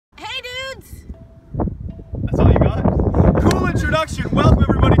welcome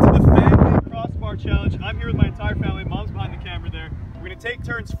everybody to the Family Crossbar Challenge. I'm here with my entire family. Mom's behind the camera there. We're going to take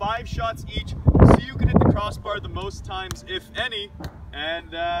turns, 5 shots each, so you can hit the crossbar the most times, if any.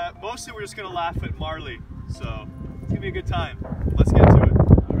 And mostly we're just going to laugh at Marley. So it's going to be a good time. Let's get to it.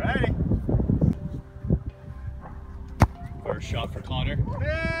 Alrighty. First shot for Connor.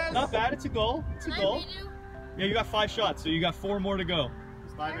 Not bad, it's a goal. It's a goal. Yeah, you got 5 shots, so you got 4 more to go.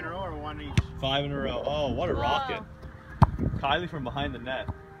 5 in a row or 1 each? 5 in a row. Oh, what a rocket. Kylie from behind the net.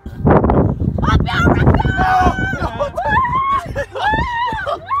 Oh, no!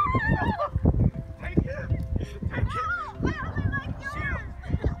 Take him! Take him!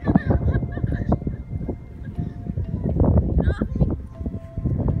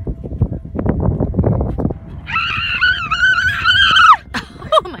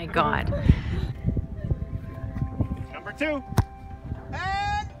 Oh my God. Number 2.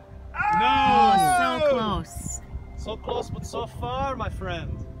 And no! Oh, so close. So close, but so far, my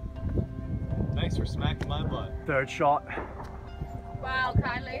friend. Thanks for smacking my butt. Third shot. Wow,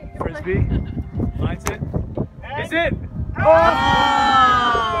 Kylie. Frisbee. Finds it. Is it?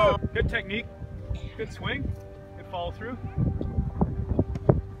 Oh! Good technique. Good swing. Good follow through.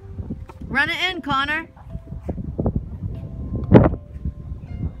 Run it in, Connor.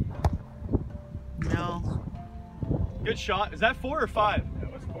 No. Good shot. Is that 4 or 5?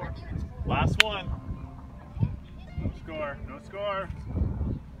 that was 4. Last one. No score. No score.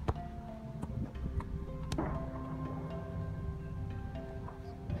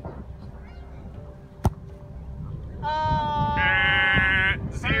 Oh.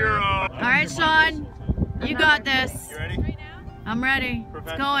 0. All right, Sean. You got this. You ready? I'm ready.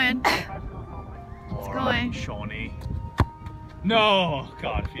 It's going. It's going. Shawnee. No!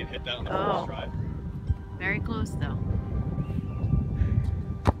 God, if you'd hit that on the first try. Very close, though.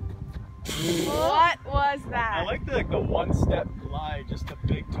 What was that? I like the one-step glide, just a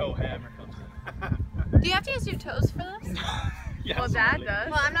big toe hammer comes in. Do you have to use your toes for this? Yes, Well, Dad really. does.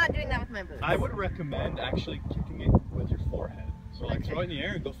 Well, I'm not doing that with my boots. I would recommend actually kicking it with your forehead. So like throw it in the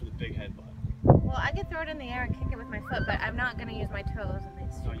air and go for the big headbutt. Well, I could throw it in the air and kick it with my foot, but I'm not going to use my toes in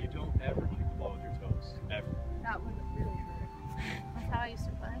these. No, you don't ever kick the ball with your toes. Ever. That would really hurt. That's how I used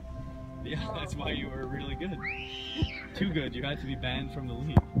to play. Yeah, that's why you were really good. Too good. You had to be banned from the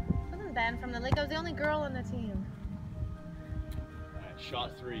league. I wasn't banned from the league. I was the only girl on the team. Alright,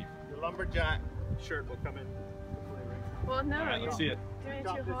 shot 3. Your lumberjack shirt will come in. Well, no, Alright, let's see it. you're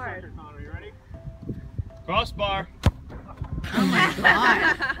Drop doing this too hard. sucker, Connor. You ready? Crossbar. Oh my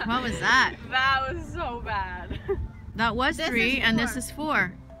God. What was that? That was so bad. That was This 3, is and 4. this is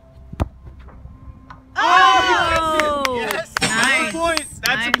 4. Oh! Yes! That's Nice. a point!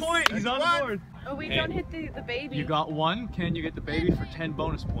 That's Nice. a point! He's on the board! Oh, we Hey. don't hit the baby. You got 1. Can you get the baby for 10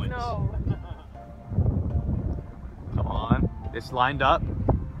 bonus points? No. Come on. It's lined up.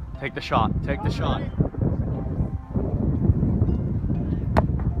 Take the shot. Take the shot.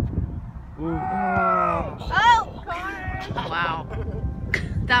 Ooh. Oh, Connor! Wow.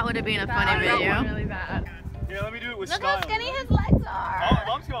 That would have been a funny That video. was really bad. Here, let me do it with Look style. how skinny his legs are. Oh,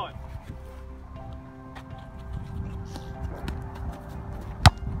 Mom's going.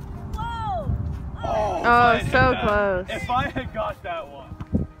 Whoa! Oh, if Oh, I had hit so that. close. If I had got that one.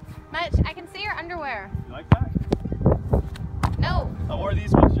 Mitch, I can see your underwear. You like that? No. I wore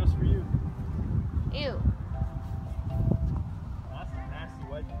these ones just for you. Ew. That's a nasty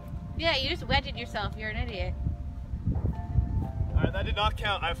wedge. Yeah, you just wedged yourself. You're an idiot. Alright, that did not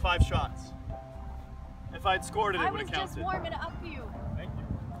count. I have 5 shots. If I had scored it, it would have counted. warming up for you. Thank you.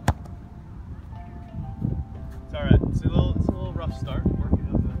 It's alright. It's a little rough start. Working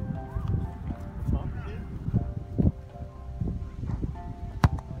on the top here.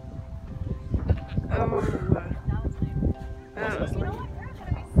 Oh. What's this? You know what? You're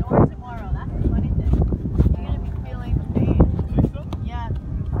gonna be sore tomorrow. That's the funny thing. You're gonna be feeling pain. You think so? Yeah.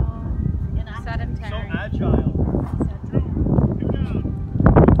 So sedentary. So agile. 2 down.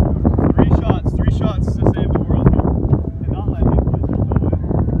 3 shots to save the world here. And not let him win.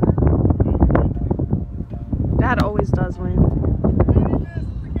 Dad always does win.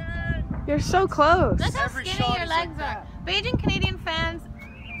 You're so close. Look how Every skinny shot your is legs like that. are. Beijing Canadian fans,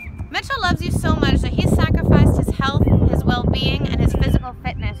 Mitchell loves you so much that he's sacrificed his health, his well-being, and his physical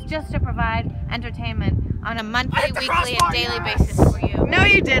fitness just to provide entertainment on a monthly, weekly, and daily basis for you. No,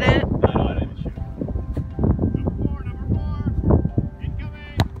 you didn't. No, I didn't shoot. Number 4.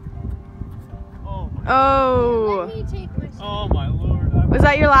 Incoming. Oh my. Oh. Oh my lord. Was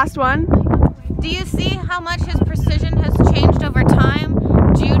that your last one? Do you see how much his precision has changed over time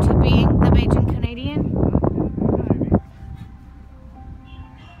due to being the Bajan Canadian?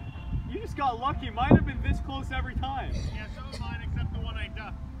 You just got lucky. Mine have been this close every time. Yeah, so is mine, except the one I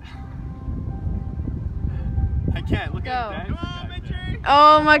I can't. Look at Go. that. Come on, Mitchie.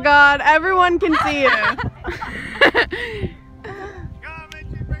 Oh my god, everyone can see you. Come on,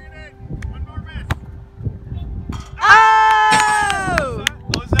 Mitchie, bring it in. One more miss. Oh!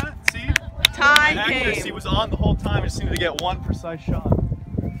 What was that? See? Tie My accuracy game. was on the whole time. I just needed to get one precise shot.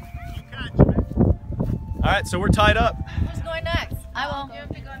 You catch, Mitch. All right, so we're tied up. Who's going next? I will. You have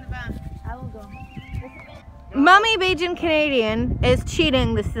to go in the back. I will go. Mummy Bajan Canadian is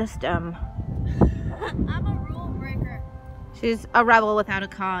cheating the system. I'm a rule breaker. She's a rebel without a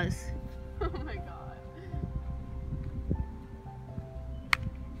cause. Oh my god.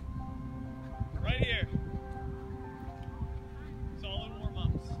 Right here. Solid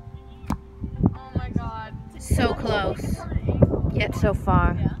warm-ups. Oh my god. So close, yet so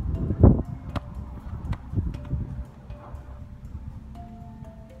far.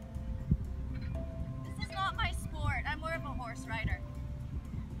 This is not my sport. I'm more of a horse rider.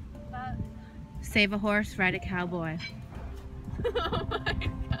 Save a horse, ride a cowboy. Oh my god.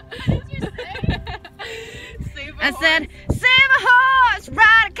 What did you say? Save a I horse. said, save a horse,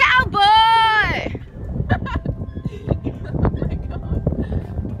 ride a cowboy! Oh my god.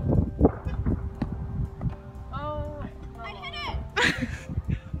 Oh. I hit it.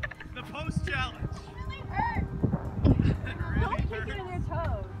 The post challenge. It really hurt. Don't kick it in your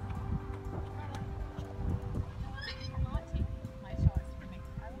toes. You're not taking my shots for me.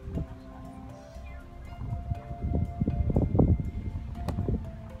 I will take my shots.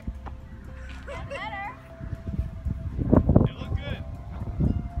 Get better. It looked good.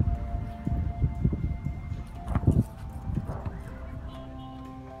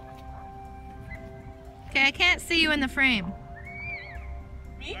 Okay, I can't see you in the frame. All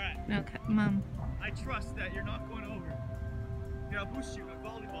right. Okay, Mom. I trust that you're not going over. Yeah, I'll boost you at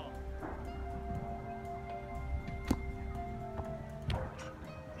volleyball.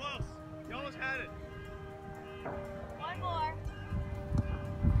 Close. You almost had it. One more.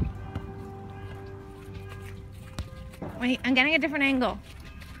 Wait, I'm getting a different angle.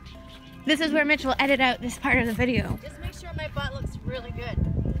 This is where Mitch will edit out this part of the video. Just make sure my butt looks really good.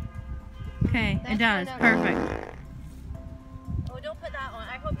 Okay, it does. That's Perfect. Oh, don't put that on.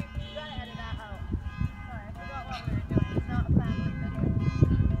 I hope you gotta edit that out. Sorry, I forgot what we were doing. It's not a family video.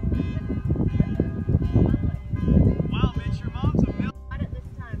 Wow, Mitch, your mom's a mill. Got it this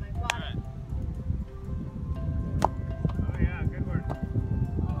time. I got All it. right. Oh, yeah, good work.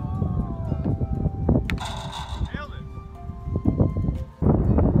 Nailed it.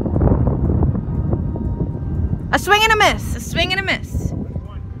 A swing and a miss. A swing and a miss. Which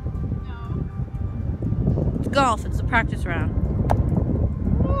one? It's golf. It's a practice round.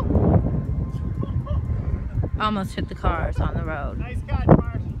 Almost hit the cars on the road. Nice catch,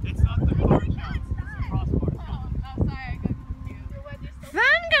 Marsh. It's not the car challenge. It's the crossbar challenge. Oh, sorry. I got confused. Your wedge is so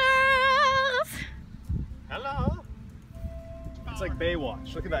Fun girls! Hello. It's like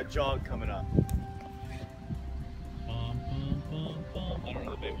Baywatch. Look at that jog coming up. I don't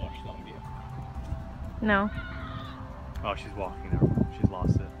know the Baywatch song, do you? No. Oh, she's walking there. She's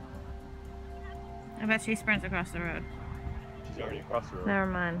lost it. I bet she sprints across the road. She's already across the road. Never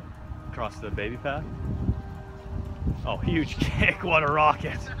mind. Across the baby path. Oh, huge kick. What a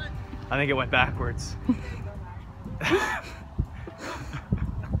rocket. I think it went backwards.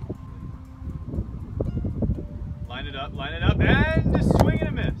 Line it up, and a swing and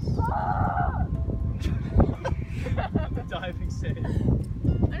a miss. The diving save.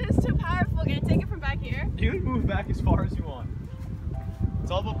 It is too powerful. Can I take it from back here? You can move back as far as you want.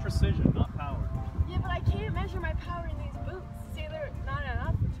 It's all about precision, not power. Yeah, but I can't measure my power in these boots. See, they're not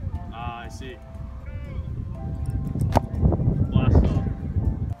enough for too long. Ah, I see. Blast off.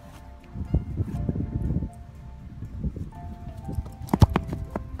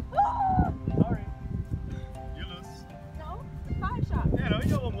 Sorry. You lose. No? 5 shots. Yeah, no, you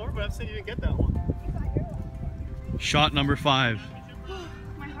got one more, but I'm saying you didn't get that one. You got your one. Shot number 5.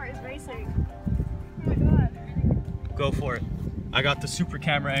 My heart is racing. Oh my god. Go for it. I got the super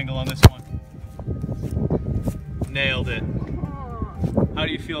camera angle on this one. Nailed it. Oh. How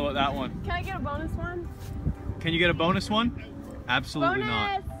do you feel about that one? Can I get a bonus one? Can you get a bonus one? Absolutely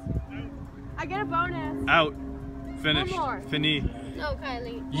not. I get a bonus. Out. Finished. One more. Fini. No,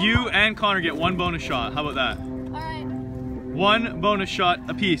 Kylie. You and Connor get one bonus shot. How about that? Alright. One bonus shot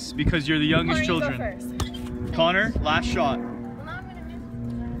apiece because you're the youngest children. First. Connor, last shot. Well, now I'm gonna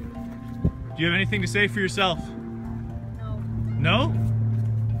miss. Do you have anything to say for yourself? No. No?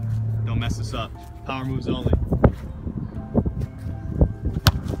 Don't mess this up. Power moves only.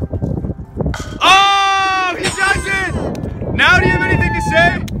 Oh, he does it! Now do you have anything to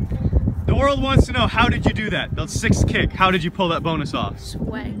say? The world wants to know, how did you do that? The 6th kick, how did you pull that bonus off?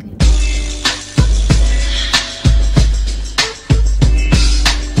 Swag.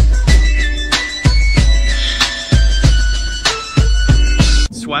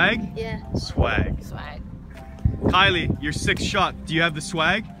 Swag? Yeah. Swag. Swag. Kylie, your 6th shot, do you have the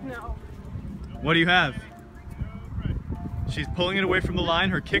swag? No. What do you have? She's pulling it away from the line.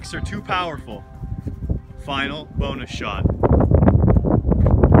 Her kicks are too powerful. Final bonus shot.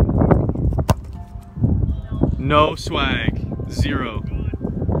 No swag. 0.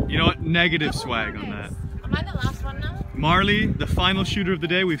 You know what? Negative swag on that. Am I the last one now? Marley, the final shooter of the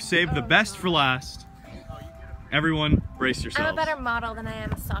day. We've saved the best for last. Everyone, brace yourselves. I'm a better model than I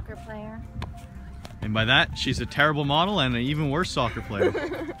am a soccer player. And by that, she's a terrible model and an even worse soccer player.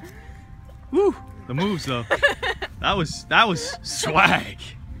 Woo! The moves though. That was swag.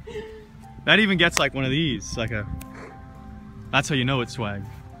 That even gets like one of these, like a. That's how you know it's swag.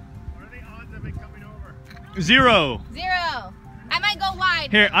 What are the odds of it coming over? 0. 0. I might go wide.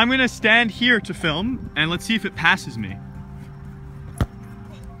 Here, I'm gonna stand here to film and let's see if it passes me.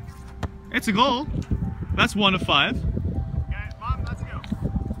 It's a goal. That's 1 of 5. Okay, Mom, let's go.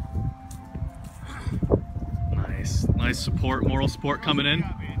 Nice support, moral support coming in.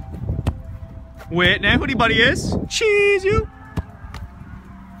 Wait, now who anybody is? Cheese you.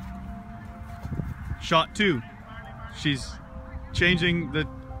 Shot 2. She's changing the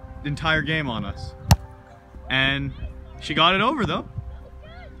entire game on us. And she got it over though.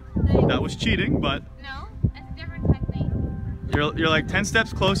 That was cheating, but No, it's a different technique. you're like 10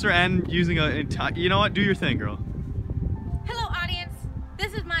 steps closer and using a entire. You know what? Do your thing, girl. Hello, audience.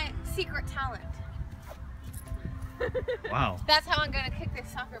 This is my secret talent. Wow. That's how I'm gonna kick this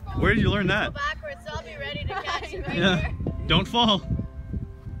soccer ball. Where did you learn that? Go backwards, so I'll be ready to catch you right Yeah. here. Don't fall.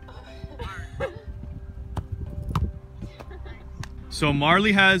 So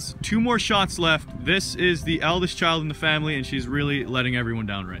Marley has 2 more shots left. This is the eldest child in the family and she's really letting everyone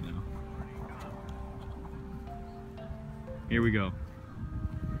down right now. Here we go.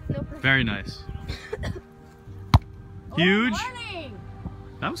 Very nice. Huge. Morning.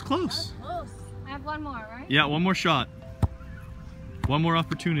 That was close. Close. I have one more, right? Yeah, one more shot. One more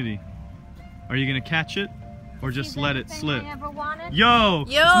opportunity. Are you gonna catch it or just let it slip? I ever wanted. Yo!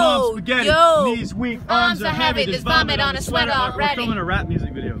 Yo, Mom's spaghetti, yo. knees weak, arms are heavy, there's vomit on a sweater. We're filming a rap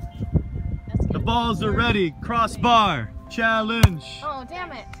music video. The balls are ready, crossbar, challenge. Oh,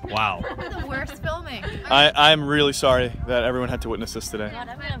 damn it. Wow. The worst filming. I'm really sorry that everyone had to witness this today. God,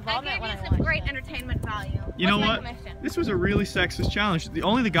 I'm gonna I vomit gave when you I some watch great that. entertainment value. You know What's my what? commission? This was a really sexist challenge.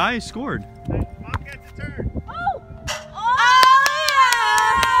 Only the guy scored. Mom gets a turn. Oh!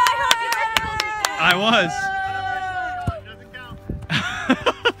 I was. Doesn't count.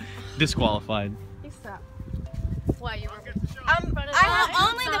 Disqualified. You stop. What, you Mom were gets a shot.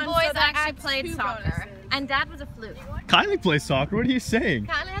 Only the boys so that actually adds played 2 soccer. bonuses. And Dad was a fluke. Kylie plays soccer. What are you saying?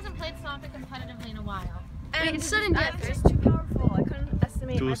 Kylie hasn't played soccer competitively in a while. And sudden death is too powerful. I couldn't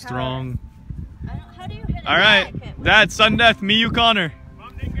estimate Too my strong. How do you hit it? All right, Dad, sudden death. Me, you, Connor.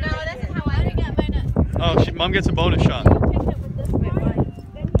 Mom didn't No, get it. this is how I Get my nut. Oh, Mom gets a bonus shot Picked it with this one.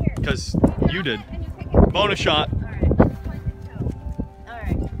 Then here. because you did. And you pick it. Bonus shot. Alright, let's point the toe.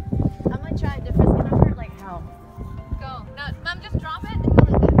 Alright. I'm gonna try it different. It's gonna hurt like hell. Go. No, Mom, just drop it and go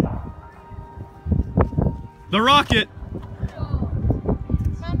like this. The rocket. Go.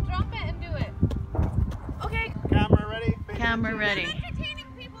 Mom, drop it and do it. Okay. Camera ready? Camera ready. Entertaining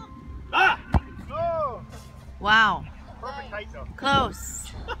people. Ah! Oh! Wow. Perfect height though. Close.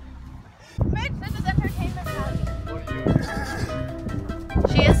 Mitch, this is entertainment value.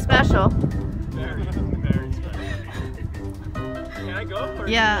 She is special. Very, very special. Can I go? Or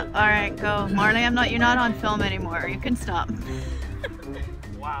Yeah, alright, go. Marley, you're not on film anymore. You can stop.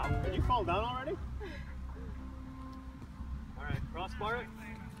 Wow. Did you fall down already? All right, crossbar it.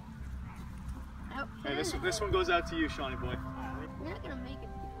 Oh. Hey, this one goes out to you, Shawnee boy. We're not gonna make it.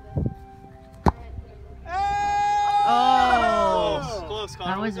 Oh. Close,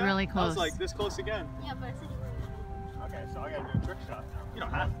 Connor. That was What really That close. was like this close again. Yeah, but I said Okay, so I gotta do a trick shot now. You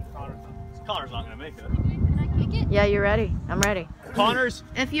don't have to. Connor's not gonna make it. can I kick it? Yeah, you're ready. I'm ready. Connor's.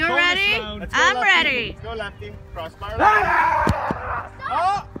 If you're bonus ready, round. Let's go I'm lefty. ready. Let's go lefty. Crossbar left.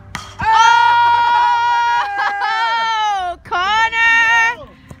 Oh! Oh, Connor!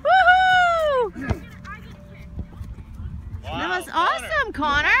 Woohoo! Wow, That was Connor. awesome,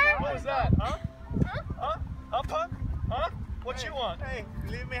 Connor. What was that? Huh? Huh? Huh, punk? Huh? What you want? Hey,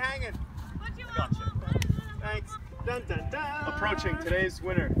 leave me hanging. Gotcha. Thanks. Dun dun dun. Approaching today's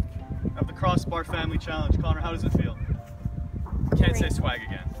winner of the Crossbar Family Challenge. Connor, how does it feel? Can't say swag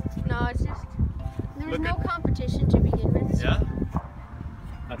again. No, it's just there was Look no at- competition to begin with. So Yeah?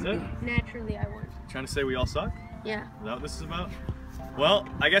 That's it? Naturally, I won. Trying to say we all suck? Yeah. Is that what this is about? Well,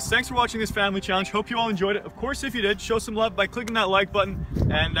 I guess thanks for watching this family challenge. Hope you all enjoyed it. Of course, if you did, show some love by clicking that like button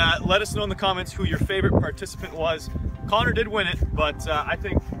and let us know in the comments who your favorite participant was. Connor did win it, but I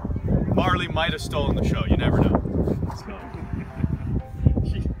think Marley might have stolen the show. You never know. Let's go.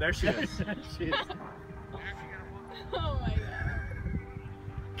 There she is. She is. Oh my god.